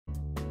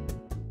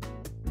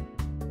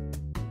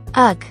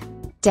Ugh.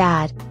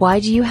 Dad, why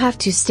do you have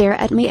to stare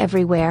at me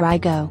everywhere I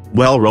go?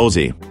 Well,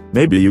 Rosie,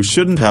 maybe you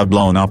shouldn't have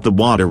blown up the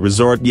water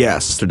resort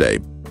yesterday.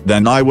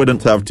 Then I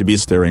wouldn't have to be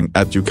staring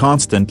at you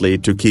constantly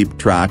to keep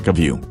track of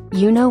you.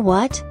 You know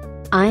what?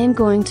 I am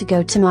going to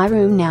go to my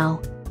room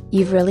now.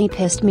 You've really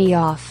pissed me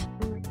off.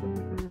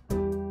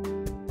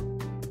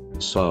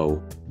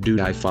 So,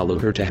 do I follow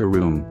her to her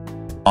room?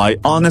 I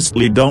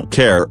honestly don't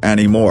care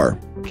anymore.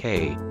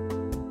 Okay.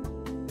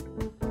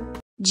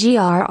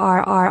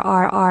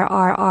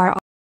 GRRRRRRRR.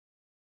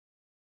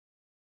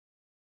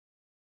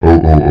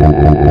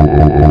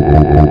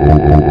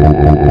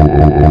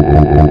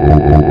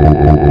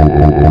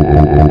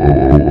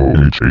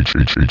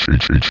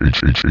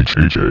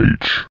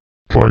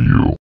 Why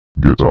you?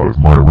 Get out of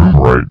my room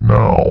right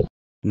now.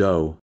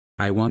 No,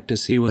 I want to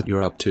see what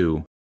you're up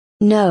to.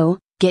 No,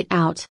 get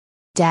out.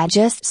 Dad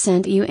just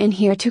sent you in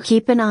here to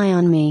keep an eye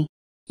on me.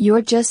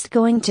 You're just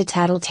going to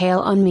tattletale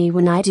on me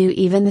when I do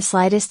even the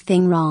slightest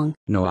thing wrong.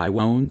 No, I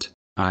won't.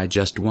 I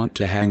just want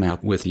to hang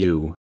out with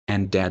you,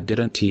 and Dad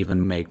didn't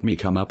even make me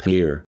come up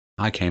here.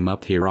 I came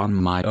up here on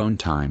my own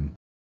time.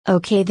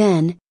 Okay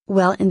then,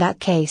 well in that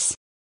case.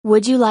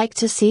 Would you like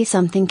to see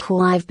something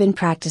cool I've been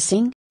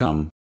practicing?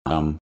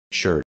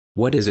 Sure.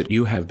 What is it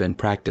you have been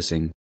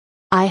practicing?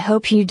 I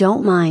hope you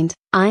don't mind.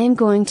 I am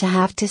going to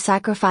have to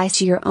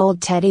sacrifice your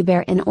old teddy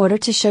bear in order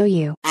to show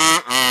you.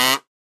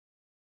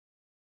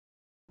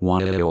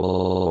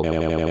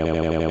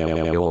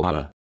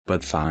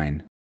 But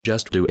fine.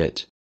 Just do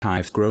it.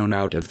 I've grown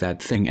out of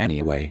that thing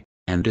anyway,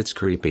 and it's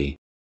creepy.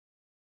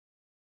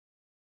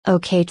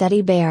 Okay,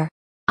 teddy bear.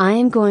 I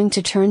am going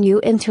to turn you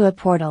into a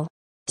portal.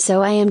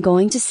 So I am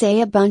going to say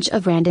a bunch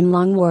of random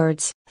long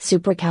words: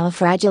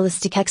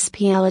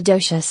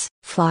 supercalifragilisticexpialidocious,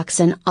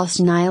 floxin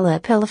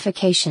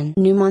osteniolipilification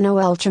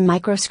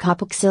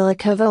pneumono-ultramicroscopic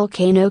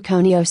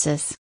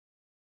silicovolcanoconiosis.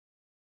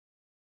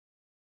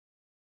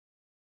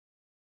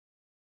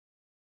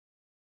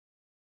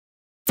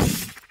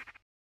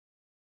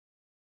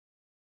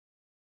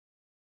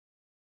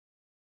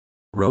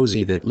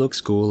 Rosie, that looks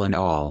cool and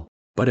all,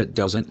 but it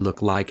doesn't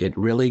look like it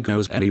really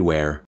goes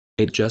anywhere.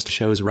 It just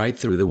shows right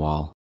through the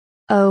wall.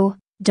 Oh,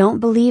 don't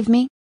believe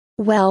me?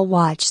 Well,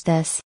 watch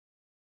this.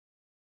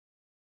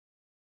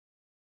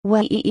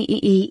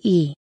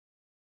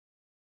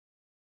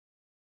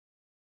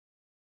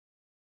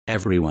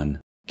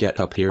 Everyone, get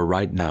up here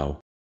right now.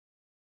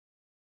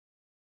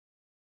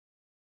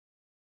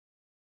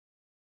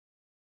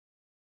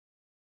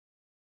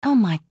 Oh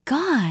my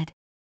God!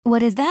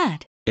 What is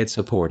that? It's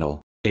a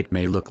portal. It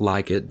may look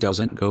like it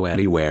doesn't go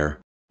anywhere,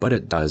 but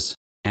it does.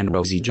 And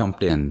Rosie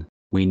jumped in.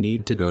 We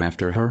need to go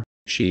after her.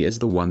 She is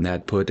the one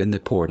that put in the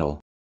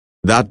portal.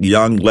 That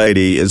young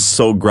lady is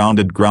so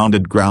grounded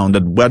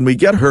when we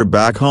get her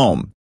back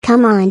home.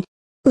 Come on.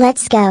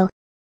 Let's go.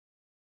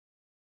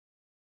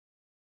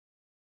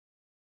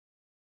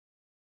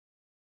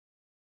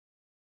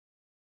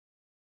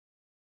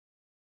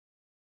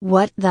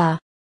 What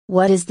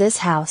is this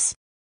house?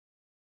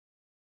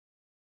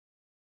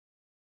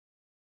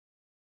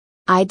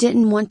 I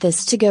didn't want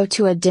this to go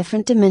to a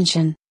different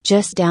dimension,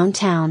 just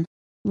downtown.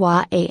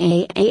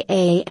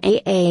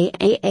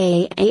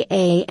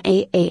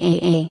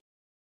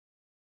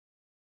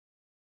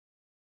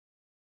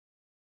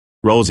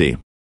 Rosie,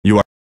 you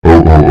are.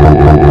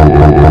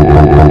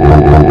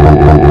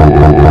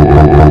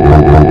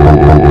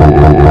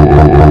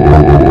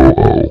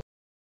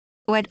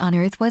 What on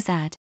earth was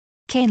that?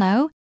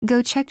 Kalo,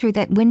 go check through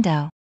that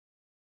window.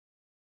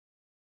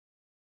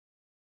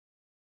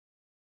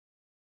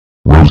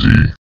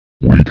 Rosie,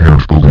 we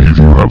can't believe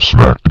you have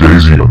smacked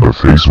Daisy in the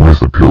face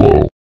with a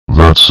pillow.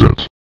 That's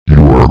it.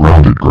 You are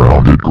grounded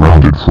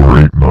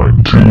for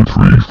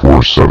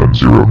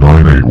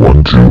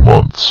 8923470981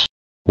 months.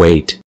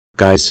 Wait,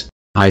 guys,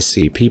 I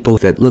see people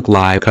that look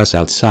like us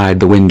outside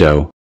the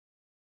window.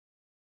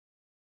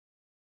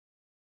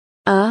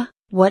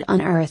 What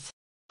on earth?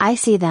 I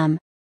see them.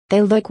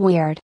 They look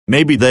weird.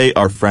 Maybe they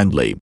are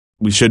friendly.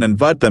 We should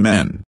invite them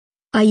in.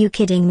 Are you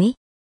kidding me?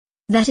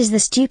 That is the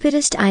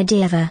stupidest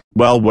idea ever.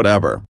 Well,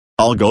 whatever.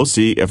 I'll go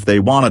see if they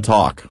want to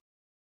talk.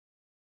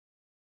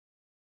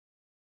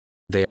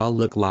 They all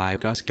look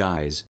like us,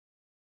 guys.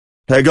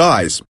 Hey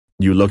guys,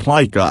 you look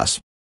like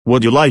us.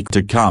 Would you like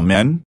to come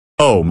in?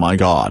 Oh my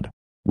God.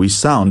 We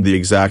sound the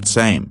exact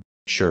same.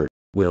 Sure,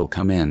 we'll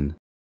come in.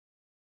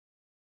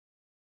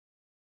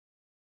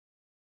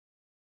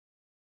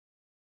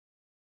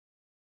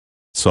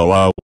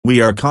 So,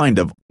 we are kind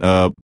of,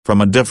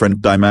 from a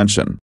different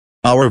dimension.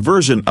 Our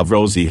version of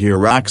Rosie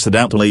here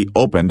accidentally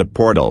opened a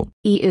portal.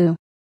 Ew.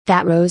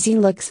 That Rosie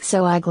looks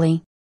so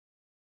ugly.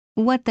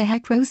 What the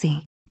heck,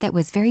 Rosie? That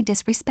was very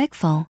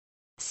disrespectful.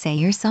 Say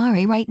you're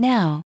sorry right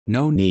now.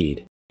 No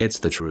need, it's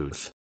the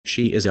truth.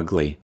 She is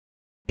ugly.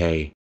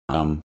 Hey,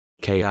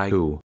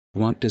 K.I.U.,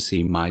 want to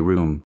see my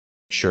room?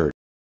 Sure.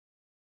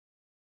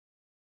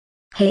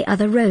 Hey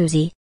other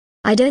Rosie.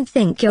 I don't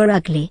think you're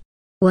ugly.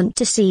 Want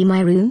to see my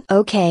room?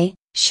 Okay,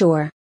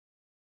 sure.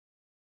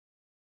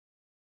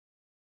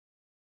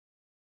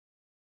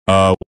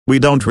 We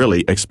don't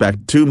really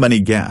expect too many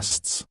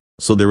guests.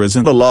 so there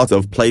isn't a lot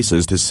of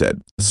places to sit.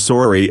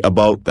 Sorry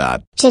about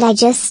that. Should I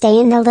just stay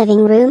in the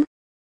living room?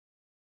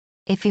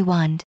 If you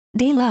want,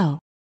 lay low.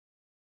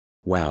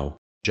 Wow,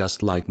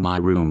 just like my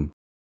room.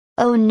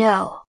 Oh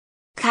no.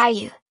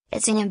 Caillou,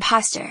 it's an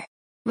imposter.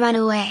 Run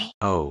away.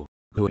 Oh,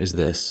 who is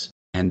this?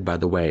 And by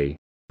the way,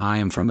 I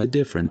am from a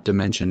different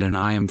dimension and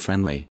I am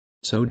friendly,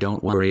 so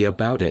don't worry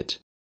about it.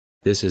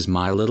 This is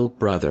my little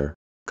brother,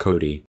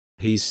 Cody.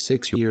 He's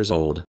 6 years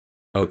old.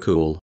 Oh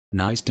cool,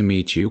 nice to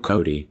meet you,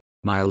 Cody.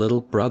 My little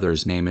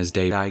brother's name is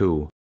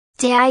Caillou.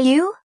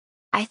 Caillou?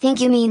 I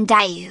think you mean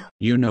Caillou.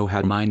 You know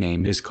how my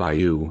name is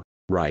Caillou,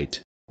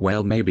 right?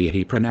 Well, maybe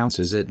he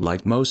pronounces it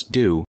like most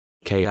do,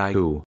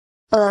 Caillou.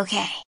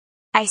 Okay.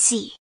 I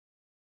see.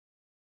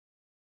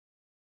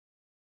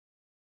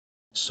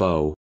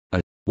 So,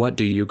 what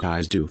do you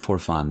guys do for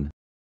fun?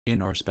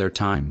 In our spare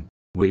time,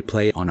 we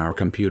play on our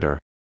computer.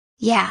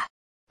 Yeah.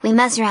 We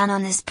mess around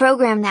on this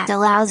program that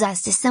allows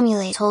us to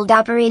simulate old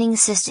operating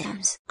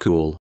systems.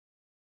 Cool.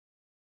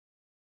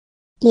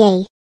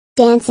 Yay.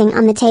 Dancing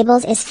on the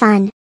tables is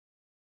fun.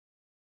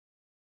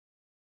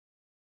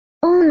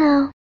 Oh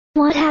no.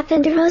 What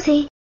happened to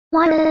Rosie?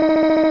 What?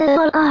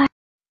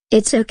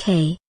 It's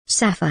okay,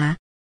 Sapphire.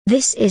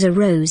 This is a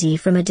Rosie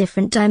from a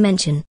different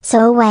dimension.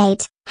 So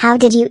wait, how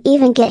did you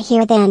even get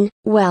here then?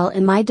 Well,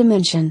 in my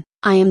dimension,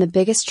 I am the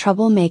biggest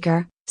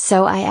troublemaker,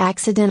 so I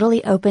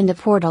accidentally opened a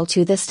portal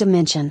to this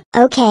dimension.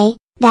 Okay,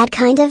 that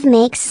kind of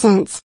makes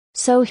sense.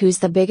 So who's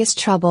the biggest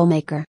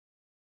troublemaker?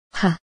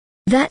 Huh.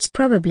 That's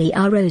probably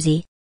our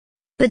Rosie.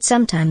 But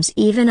sometimes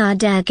even our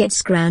dad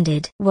gets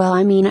grounded. Well,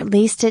 I mean, at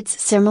least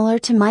it's similar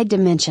to my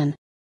dimension.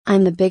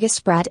 I'm the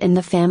biggest brat in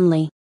the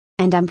family.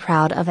 And I'm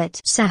proud of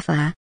it.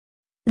 Sapphire.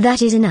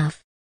 That is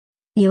enough.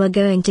 You are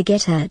going to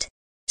get hurt.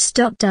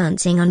 Stop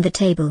dancing on the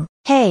table.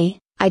 Hey,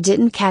 I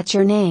didn't catch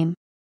your name.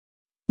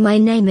 My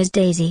name is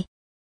Daisy.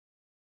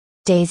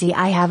 Daisy,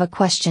 I have a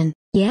question.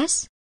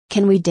 Yes?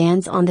 Can we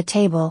dance on the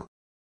table?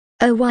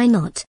 Oh, why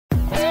not?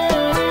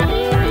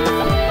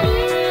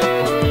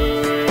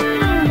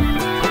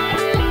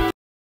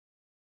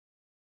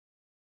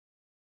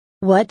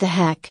 What the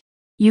heck?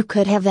 You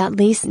could have at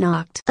least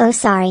knocked. Oh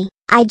sorry,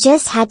 I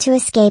just had to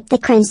escape the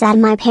cringe that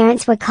my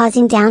parents were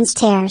causing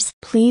downstairs.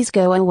 Please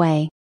go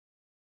away.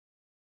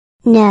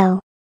 No.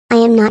 I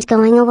am not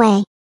going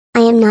away. I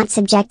am not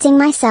subjecting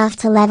myself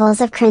to levels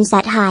of cringe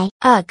that high.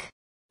 Ugh.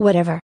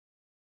 Whatever.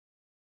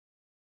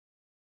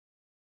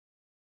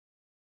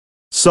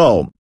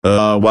 So,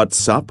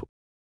 what's up?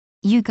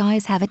 You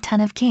guys have a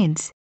ton of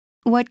kids.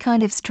 What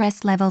kind of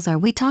stress levels are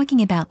we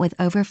talking about with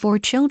over 4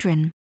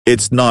 children?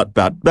 It's not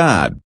that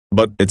bad,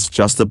 but it's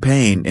just a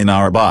pain in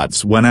our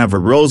butts whenever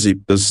Rosie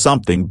does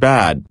something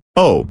bad.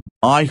 Oh,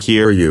 I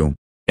hear you.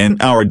 In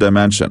our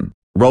dimension,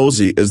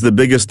 Rosie is the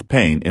biggest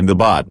pain in the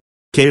butt.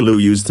 Caillou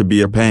used to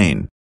be a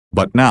pain,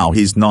 but now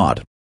he's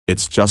not.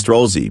 It's just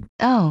Rosie.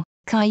 Oh,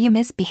 Caillou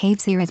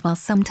misbehaves here as well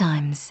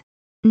sometimes.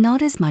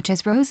 Not as much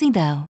as Rosie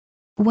though.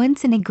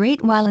 Once in a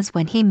great while is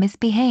when he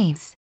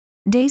misbehaves.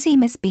 Daisy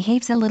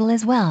misbehaves a little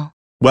as well.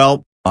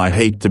 Well, I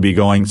hate to be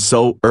going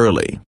so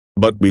early,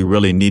 but we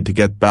really need to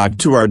get back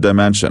to our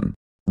dimension.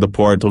 The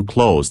portal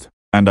closed,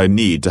 and I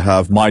need to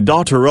have my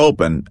daughter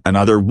open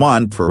another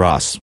one for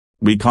us.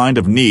 We kind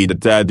of need a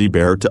teddy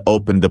bear to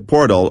open the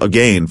portal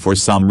again for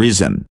some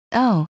reason.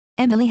 Oh,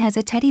 Emily has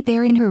a teddy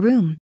bear in her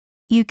room.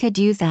 You could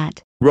use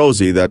that.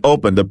 Rosie that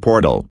opened the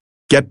portal.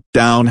 Get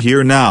down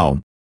here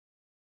now.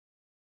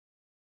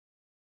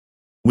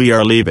 We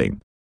are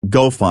leaving.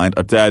 Go find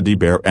a teddy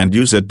bear and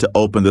use it to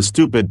open the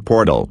stupid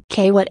portal.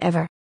 Okay,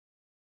 whatever.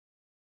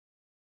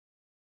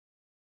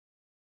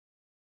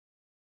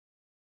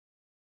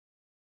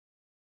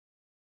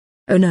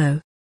 Oh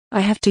no. I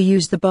have to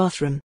use the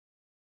bathroom.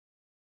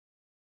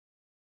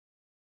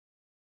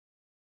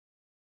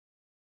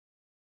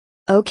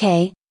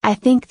 Okay, I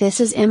think this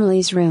is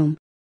Emily's room.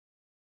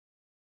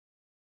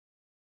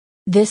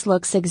 This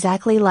looks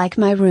exactly like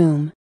my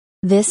room.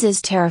 This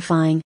is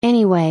terrifying.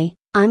 Anyway,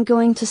 I'm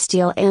going to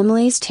steal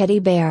Emily's teddy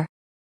bear.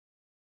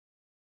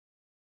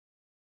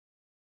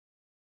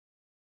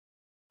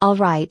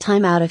 Alright,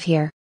 I'm out of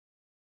here.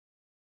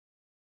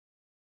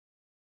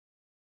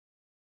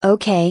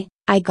 Okay,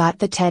 I got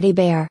the teddy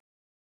bear.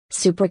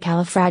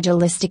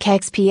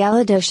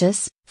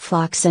 Supercalifragilisticexpialidocious,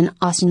 floxin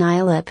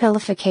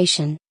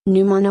osnilopilification,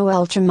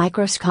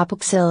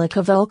 pneumono-ultramicroscopic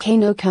silica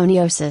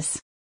volcanoconiosis.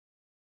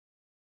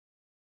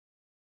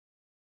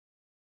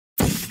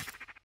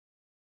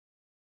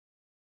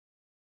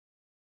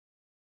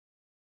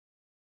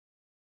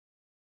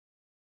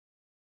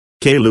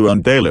 Caillou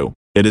and Caillou,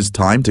 it is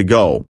time to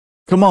go.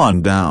 Come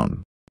on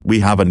down. We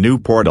have a new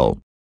portal.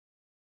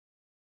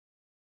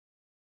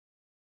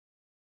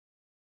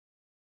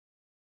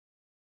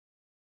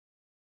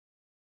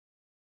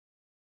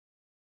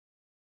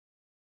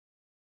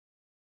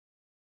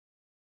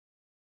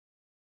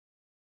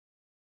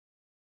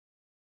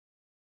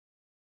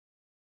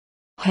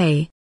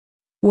 Hey.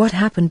 What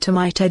happened to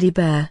my teddy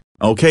bear?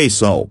 Okay,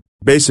 so,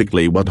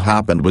 basically what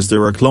happened was there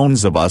were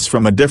clones of us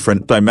from a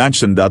different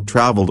dimension that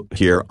traveled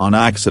here on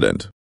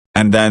accident.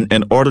 and then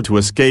in order to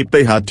escape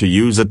they had to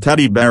use a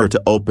teddy bear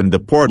to open the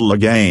portal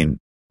again.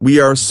 We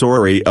are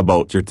sorry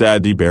about your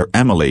teddy bear,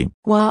 Emily.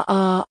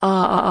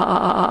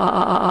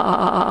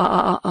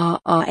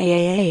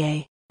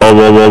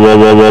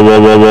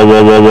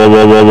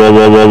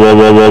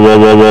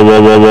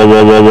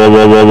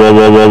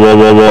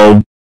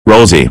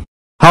 Rosie,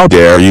 how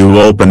dare you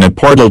open a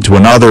portal to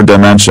another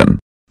dimension?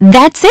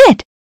 That's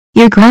it!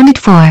 You're grounded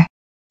for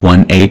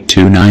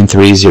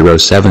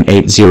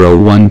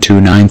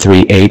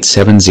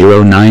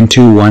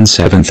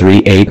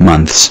 182930780129387092173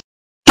 months.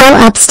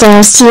 Go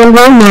upstairs to your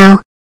room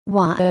now.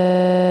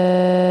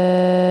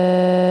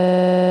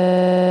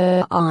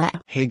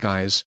 Hey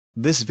guys,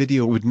 this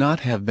video would not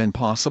have been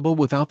possible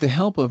without the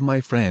help of my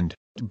friend,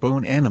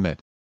 Bone Animate.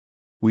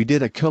 We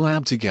did a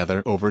collab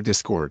together over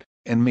Discord,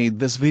 and made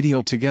this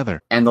video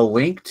together. And the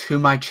link to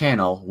my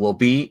channel will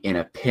be in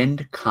a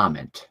pinned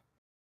comment.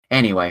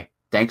 Anyway,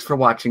 thanks for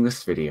watching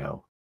this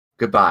video.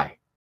 Goodbye.